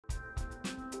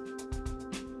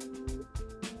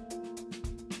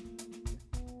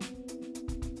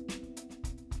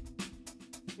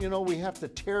you know, we have to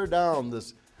tear down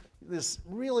this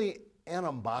really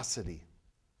animosity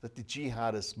that the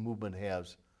jihadist movement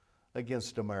has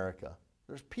against America.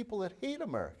 There's people that hate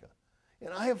America.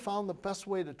 And I have found the best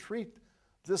way to treat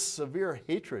this severe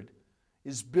hatred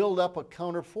is build up a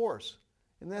counterforce.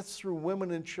 And that's through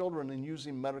women and children and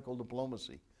using medical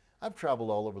diplomacy. I've traveled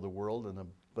all over the world and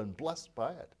I've been blessed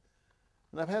by it.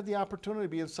 And I've had the opportunity,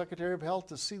 being Secretary of Health,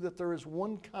 to see that there is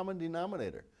one common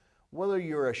denominator. Whether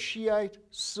you're a Shiite,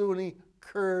 Sunni,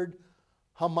 Kurd,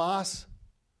 Hamas,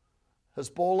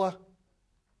 Hezbollah,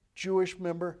 Jewish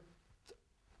member,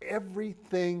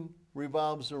 everything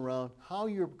revolves around how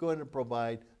you're going to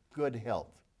provide good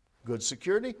health. Good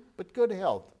security, but good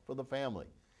health for the family.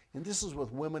 And this is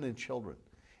with women and children.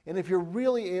 And if you're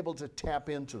really able to tap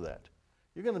into that,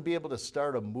 you're going to be able to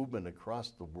start a movement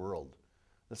across the world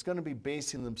that's going to be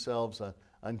basing themselves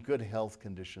on good health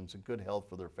conditions and good health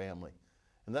for their family.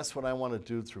 And that's what I want to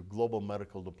do through global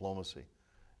medical diplomacy.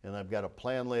 And I've got a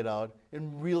plan laid out,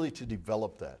 and really to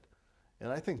develop that.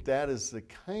 And I think that is the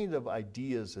kind of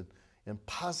ideas and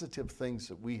positive things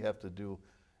that we have to do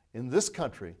in this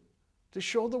country to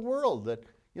show the world that,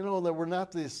 you know, that we're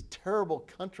not this terrible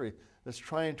country that's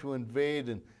trying to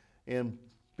invade and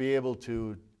be able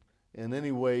to in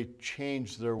any way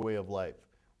change their way of life.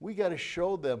 We got to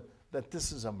show them that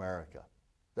this is America,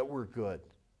 that we're good,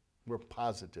 we're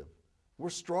positive, we're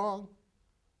strong,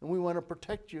 and we want to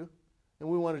protect you, and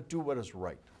we want to do what is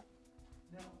right.